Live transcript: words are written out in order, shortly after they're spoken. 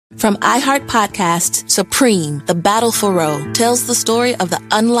From iHeart Podcasts, Supreme, The Battle for Roe, tells the story of the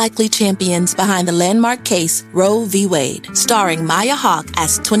unlikely champions behind the landmark case Roe v. Wade. Starring Maya Hawke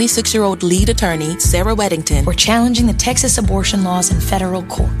as 26-year-old lead attorney Sarah Weddington. We're challenging the Texas abortion laws in federal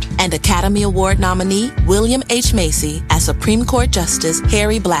court. And Academy Award nominee William H. Macy as Supreme Court Justice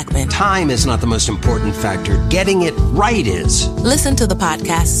Harry Blackmun. Time is not the most important factor. Getting it right is. Listen to the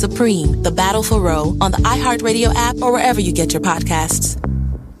podcast Supreme, The Battle for Roe on the iHeartRadio app or wherever you get your podcasts.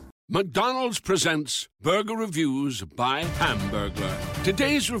 McDonald's presents Burger Reviews by Hamburglar.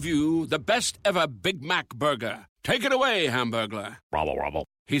 Today's review, the best ever Big Mac burger. Take it away, Hamburglar. Rubble, rubble.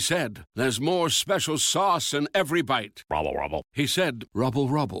 He said, there's more special sauce in every bite. Rubble, rubble. He said, rubble,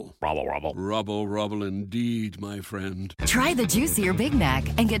 rubble. Rubble, rubble. Rubble, rubble indeed, my friend. Try the juicier Big Mac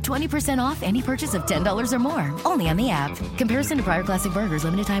and get 20% off any purchase of $10 or more. Only on the app. Comparison to prior classic burgers.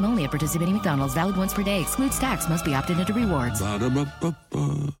 Limited time only at participating McDonald's. Valid once per day. Excludes tax. Must be opted into rewards.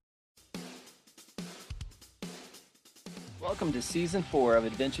 Ba-da-ba-ba-ba. Welcome to Season 4 of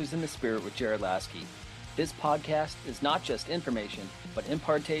Adventures in the Spirit with Jared Laskey. This podcast is not just information, but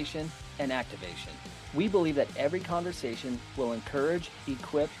impartation and activation. We believe that every conversation will encourage,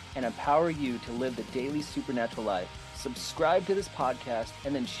 equip, and empower you to live the daily supernatural life. Subscribe to this podcast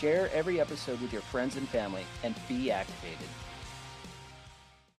and then share every episode with your friends and family and be activated.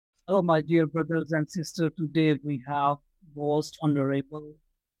 Hello, my dear brothers and sisters. Today we have most honorable,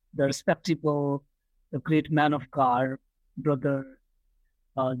 the respectable, the great man of God, Brother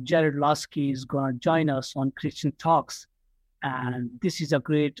Jared Laskey is going to join us on Christian Talks. And this is a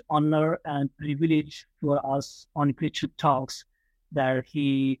great honor and privilege for us on Christian Talks that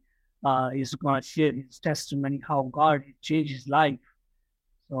he is going to share his testimony, how God changed his life.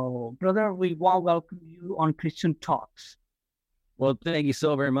 So, brother, we want to welcome you on Christian Talks. Well, thank you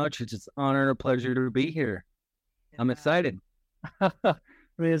so very much. It's an honor and a pleasure to be here. I'm excited.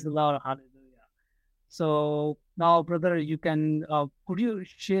 Praise the Lord. Hallelujah. So now, brother, you can, could you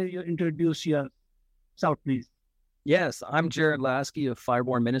introduce yourself, please? Yes, I'm Jared Laskey of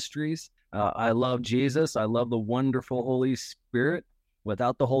Fireborn Ministries. I love Jesus. I love the wonderful Holy Spirit.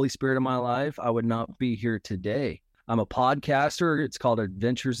 Without the Holy Spirit in my life, I would not be here today. I'm a podcaster. It's called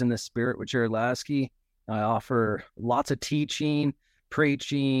Adventures in the Spirit with Jared Laskey. I offer lots of teaching,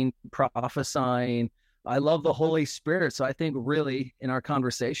 preaching, prophesying. I love the Holy Spirit. So I think really in our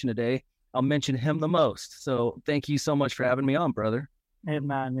conversation today, I'll mention him the most. So thank you so much for having me on, brother.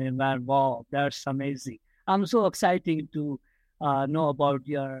 Amen, amen. Wow, that's amazing. I'm so excited to know about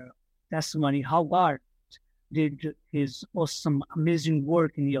your testimony, how God did his awesome, amazing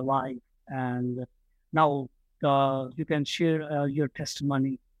work in your life. And now you can share your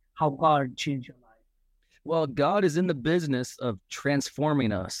testimony, how God changed your life. Well, God is in the business of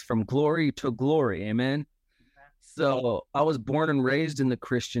transforming us from glory to glory. Amen. So I was born and raised in the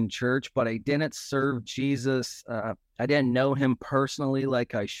Christian church, but I didn't serve Jesus. I didn't know him personally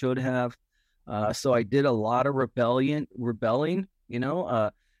like I should have. So I did a lot of rebelling,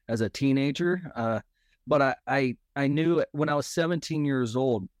 as a teenager. But I knew when I was 17 years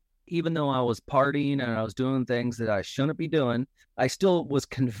old, even though I was partying and I was doing things that I shouldn't be doing, I still was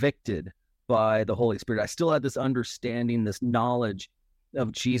convicted by the Holy Spirit. I still had this understanding, this knowledge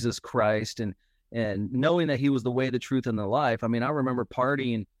of Jesus Christ and knowing that he was the way, the truth, and the life. I mean, I remember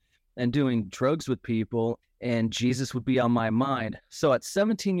partying and doing drugs with people, and Jesus would be on my mind. So at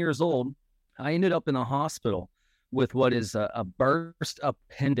 17 years old, I ended up in a hospital with what is a burst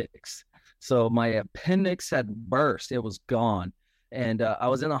appendix. So my appendix had burst. It was gone. And I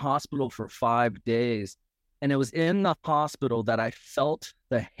was in the hospital for 5 days. And it was in the hospital that I felt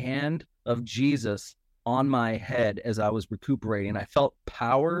the hand of Jesus on my head as I was recuperating. I felt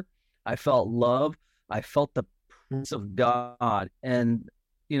power. I felt love. I felt the presence of God. And,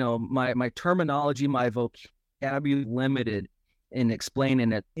 my terminology, my vocabulary limited in explaining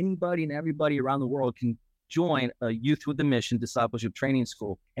that anybody and everybody around the world can join a Youth with a Mission discipleship training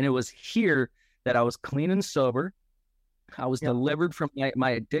school. And it was here that I was clean and sober. I was delivered from my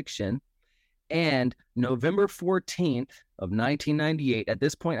addiction. And November 14th of 1998, at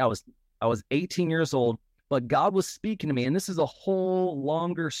this point, I was 18 years old. But God was speaking to me, and this is a whole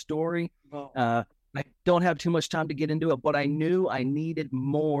longer story. I don't have too much time to get into it, but I knew I needed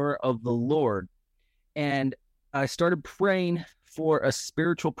more of the Lord. And I started praying for a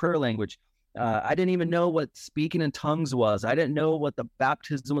spiritual prayer language. I didn't even know what speaking in tongues was. I didn't know what the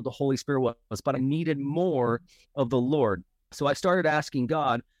baptism of the Holy Spirit was, but I needed more of the Lord. So I started asking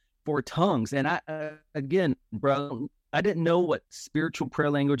God for tongues. And again, bro, I didn't know what spiritual prayer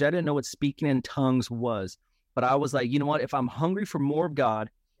language, I didn't know what speaking in tongues was, but I was like, you know what, if I'm hungry for more of God,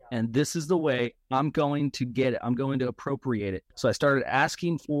 And this is the way I'm going to get it. I'm going to appropriate it. So I started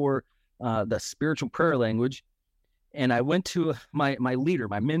asking for the spiritual prayer language. And I went to my leader,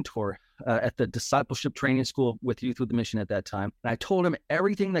 my mentor at the discipleship training school with Youth with the Mission at that time. And I told him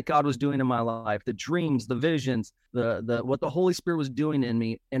everything that God was doing in my life, the dreams, the visions, the what the Holy Spirit was doing in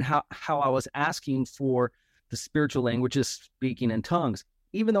me, and how I was asking for the spiritual languages, speaking in tongues,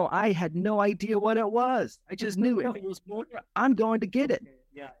 even though I had no idea what it was. I just knew if it was more, I'm going to get it.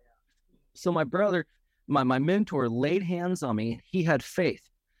 Yeah. So my brother, my mentor, laid hands on me. He had faith.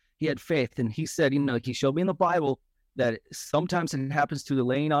 And he said, he showed me in the Bible that sometimes it happens through the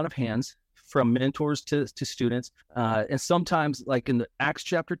laying on of hands from mentors to students. And sometimes, like in the Acts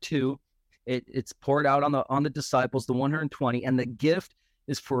chapter 2, it's poured out on the disciples, the 120, and the gift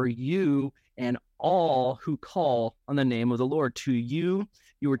is for you and all who call on the name of the Lord, to you,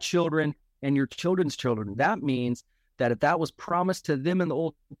 your children, and your children's children. That means that if that was promised to them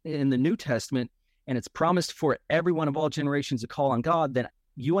in the New Testament, and it's promised for everyone of all generations to call on God, then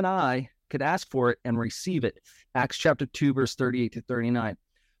you and I could ask for it and receive it. Acts chapter 2, verse 38 to 39.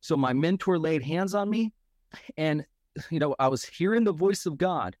 So my mentor laid hands on me, and I was hearing the voice of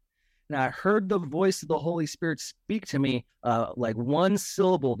God, and I heard the voice of the Holy Spirit speak to me like one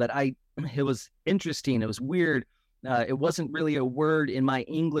syllable it was interesting. It was weird. It wasn't really a word in my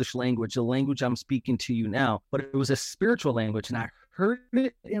English language, the language I'm speaking to you now, but it was a spiritual language. And I heard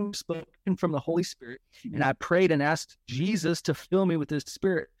it and spoken from the Holy Spirit. And I prayed and asked Jesus to fill me with his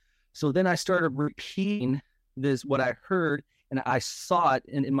Spirit. So then I started repeating what I heard, and I saw it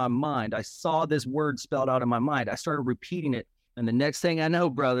in my mind. I saw this word spelled out in my mind. I started repeating it. And the next thing I know,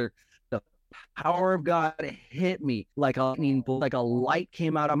 brother, the power of God hit me like a light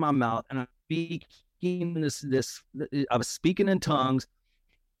came out of my mouth, and I'm speaking I was speaking in tongues,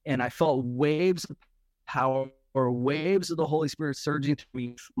 and I felt waves of power or waves of the Holy Spirit surging through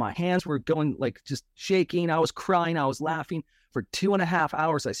me. My hands were going like just shaking. I was crying. I was laughing. For 2.5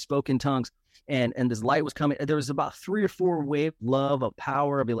 hours, I spoke in tongues, and this light was coming. There was about 3 or 4 waves of love, of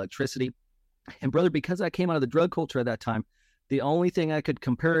power, of electricity. And brother, because I came out of the drug culture at that time, the only thing I could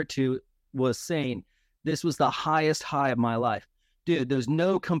compare it to was saying this was the highest high of my life. Dude, there's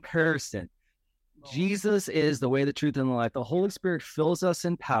no comparison. Jesus is the way, the truth, and the life. The Holy Spirit fills us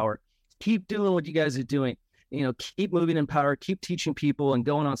in power. Keep doing what you guys are doing. Keep moving in power, keep teaching people and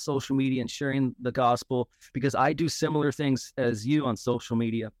going on social media and sharing the gospel, because I do similar things as you on social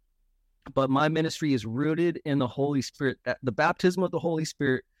media. But my ministry is rooted in the Holy Spirit. The baptism of the Holy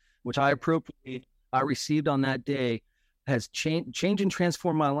Spirit, which I received on that day, has changed and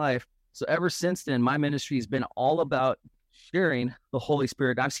transformed my life. So ever since then, my ministry has been all about sharing the Holy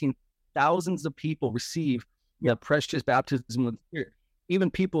Spirit. I've seen thousands of people receive the precious baptism of the Spirit. Even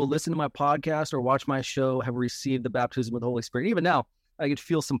people listen to my podcast or watch my show have received the baptism of the Holy Spirit. Even now, I could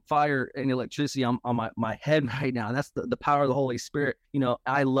feel some fire and electricity on my head right now. That's the power of the Holy Spirit.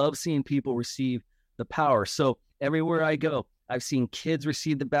 I love seeing people receive the power. So everywhere I go, I've seen kids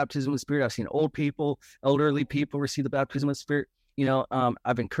receive the baptism of the Spirit. I've seen elderly people receive the baptism of the Spirit.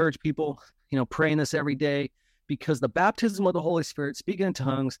 I've encouraged people, praying this every day, because the baptism of the Holy Spirit, speaking in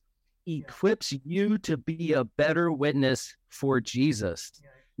tongues, equips you to be a better witness for Jesus.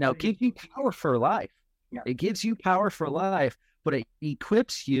 Now, it gives you power for life. It gives you power for life, but it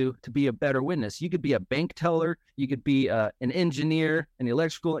equips you to be a better witness. You could be a bank teller. You could be an engineer, an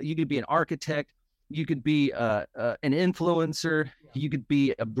electrical. You could be an architect. You could be an influencer. You could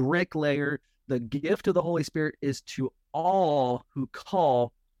be a bricklayer. The gift of the Holy Spirit is to all who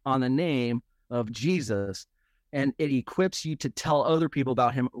call on the name of Jesus. And it equips you to tell other people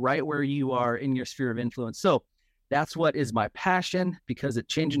about him right where you are in your sphere of influence. So that's what is my passion, because it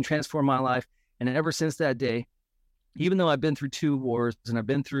changed and transformed my life. And ever since that day, even though I've been through 2 wars and I've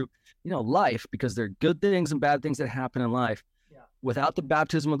been through, life, because there are good things and bad things that happen in life. Without the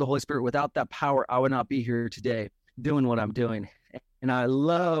baptism of the Holy Spirit, without that power, I would not be here today doing what I'm doing. And I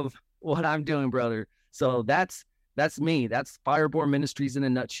love what I'm doing, brother. So that's me. That's Fireborn Ministries in a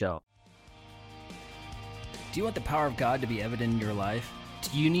nutshell. Do you want the power of God to be evident in your life?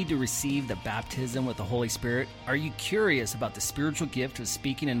 Do you need to receive the baptism with the Holy Spirit? Are you curious about the spiritual gift of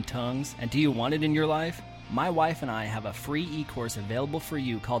speaking in tongues? And do you want it in your life? My wife and I have a free e-course available for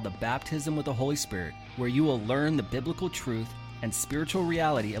you called The Baptism with the Holy Spirit, where you will learn the biblical truth and spiritual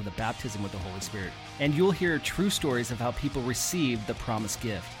reality of the baptism with the Holy Spirit. And you'll hear true stories of how people received the promised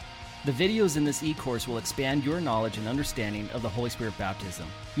gift. The videos in this e-course will expand your knowledge and understanding of the Holy Spirit baptism.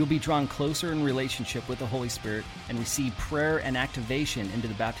 You'll be drawn closer in relationship with the Holy Spirit and receive prayer and activation into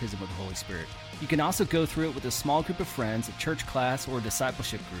the baptism of the Holy Spirit. You can also go through it with a small group of friends, a church class, or a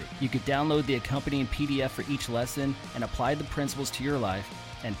discipleship group. You could download the accompanying PDF for each lesson and apply the principles to your life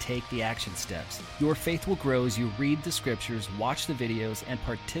and take the action steps. Your faith will grow as you read the scriptures, watch the videos, and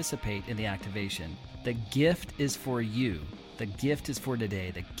participate in the activation. The gift is for you. The gift is for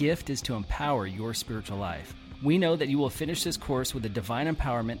today. The gift is to empower your spiritual life. We know that you will finish this course with the divine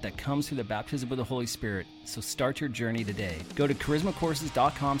empowerment that comes through the baptism of the Holy Spirit, so start your journey today. Go to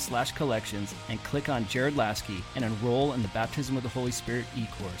charismacourses.com/collections and click on Jared Laskey and enroll in the Baptism of the Holy Spirit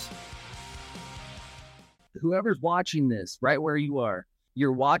e-course. Whoever's watching this, right where you are,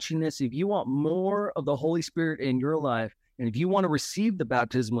 you're watching this. If you want more of the Holy Spirit in your life, and if you want to receive the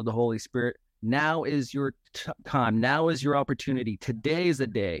baptism of the Holy Spirit, now is your time. Now is your opportunity. Today is the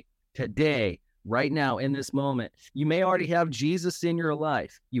day. Today, right now, in this moment. You may already have Jesus in your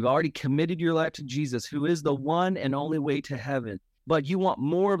life. You've already committed your life to Jesus, who is the one and only way to heaven. But you want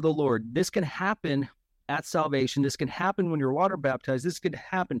more of the Lord. This can happen at salvation. This can happen when you're water baptized. This could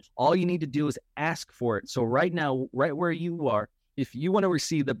happen. All you need to do is ask for it. So right now, right where you are, if you want to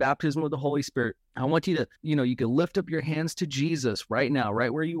receive the baptism of the Holy Spirit, I want you to, you can lift up your hands to Jesus right now,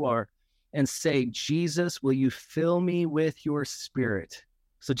 right where you are, and say, Jesus, will you fill me with your Spirit?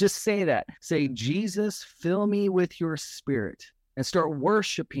 So just say that. Say, Jesus, fill me with your Spirit, and start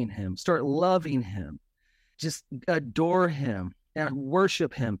worshiping him. Start loving him. Just adore him and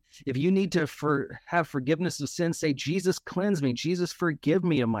worship him. If you need to have forgiveness of sins, say, Jesus, cleanse me. Jesus, forgive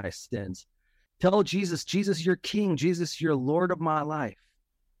me of my sins. Tell Jesus, Jesus, you're King. Jesus, you're Lord of my life.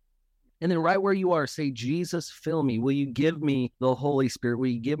 And then right where you are, say, Jesus, fill me. Will you give me the Holy Spirit? Will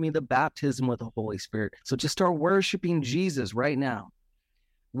you give me the baptism with the Holy Spirit? So just start worshiping Jesus right now.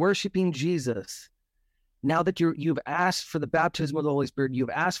 Worshiping Jesus. Now that you've asked for the baptism of the Holy Spirit, you've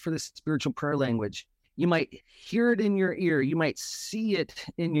asked for this spiritual prayer language. You might hear it in your ear. You might see it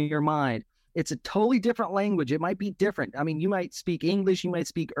in your mind. It's a totally different language. It might be different. I mean, you might speak English, you might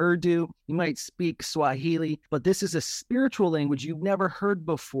speak Urdu, you might speak Swahili, but this is a spiritual language you've never heard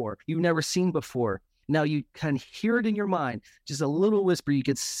before, you've never seen before. Now you can hear it in your mind, just a little whisper, you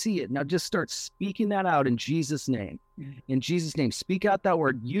could see it. Now just start speaking that out in Jesus' name. In Jesus' name, speak out that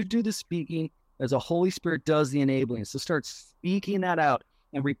word. You do the speaking as the Holy Spirit does the enabling. So start speaking that out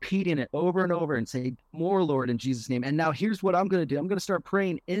and repeating it over and over and say, more, Lord, in Jesus' name. And now here's what I'm going to do. I'm going to start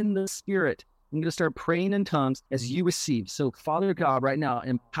praying in the Spirit. I'm going to start praying in tongues as you receive. So, Father God, right now,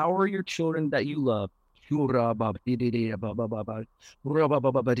 empower your children that you love. Worship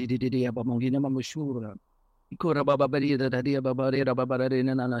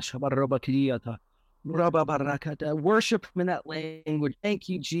him in that language. Thank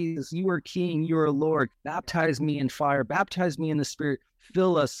you, Jesus. You are King. You are Lord. Baptize me in fire. Baptize me in the Spirit.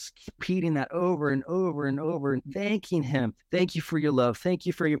 Fill us, repeating that over and over and over and thanking him. Thank you for your love. Thank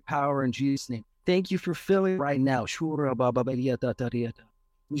you for your power in Jesus' name. Thank you for filling right now.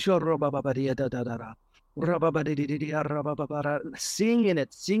 Singing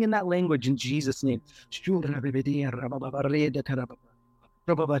it. Sing in that language in Jesus' name.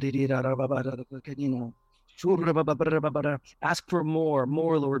 Ask for more,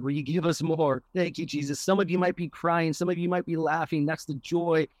 Lord. Will you give us more? Thank you, Jesus. Some of you might be crying. Some of you might be laughing. That's the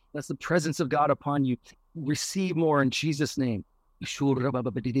joy. That's the presence of God upon you. Receive more in Jesus' name. Thank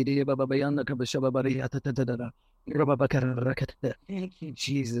you,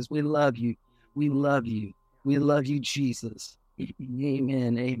 Jesus. We love you. We love you. We love you, Jesus.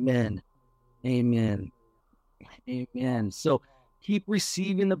 Amen. Amen. Amen. Amen. So keep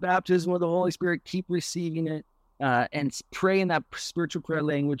receiving the baptism of the Holy Spirit. Keep receiving it and pray in that spiritual prayer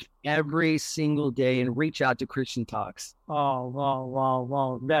language every single day and reach out to Christian Talks. Oh,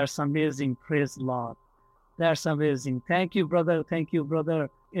 wow. That's amazing. Praise the Lord. That's amazing. Thank you, brother. Thank you, brother.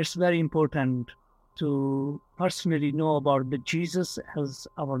 It's very important to personally know about the Jesus as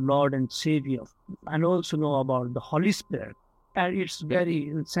our Lord and Savior and also know about the Holy Spirit. And it's very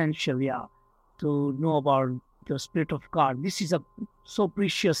essential, to know about the Spirit of God. This is a so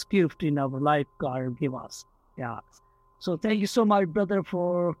precious gift in our life God give us. So thank you so much, brother,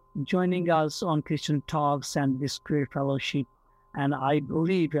 for joining us on Christian Talks and this great fellowship. And I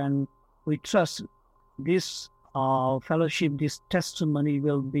believe and we trust this fellowship, this testimony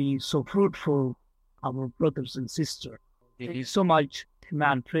will be so fruitful, our brothers and sisters. Thank you so much,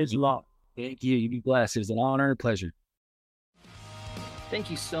 man. Praise the Lord. Thank you. You be blessed. It was an honor and a pleasure. Thank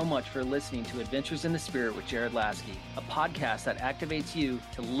you so much for listening to Adventures in the Spirit with Jared Laskey, a podcast that activates you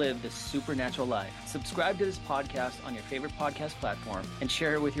to live the supernatural life. Subscribe to this podcast on your favorite podcast platform and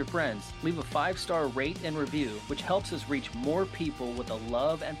share it with your friends. Leave a 5-star rate and review, which helps us reach more people with the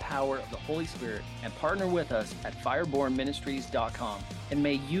love and power of the Holy Spirit, and partner with us at firebornministries.com. And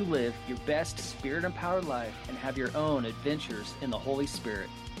may you live your best spirit-empowered life and have your own adventures in the Holy Spirit.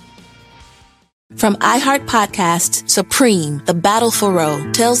 From iHeart Podcasts, Supreme, The Battle for Roe,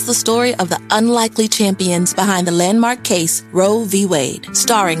 tells the story of the unlikely champions behind the landmark case Roe v. Wade,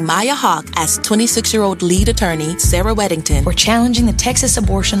 starring Maya Hawke as 26-year-old lead attorney Sarah Weddington. We're challenging the Texas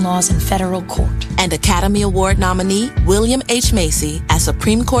abortion laws in federal court. And Academy Award nominee William H. Macy as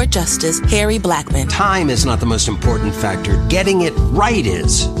Supreme Court Justice Harry Blackmun. Time is not the most important factor. Getting it right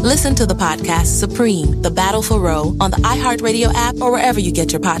is. Listen to the podcast Supreme, The Battle for Roe on the iHeartRadio app or wherever you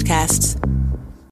get your podcasts.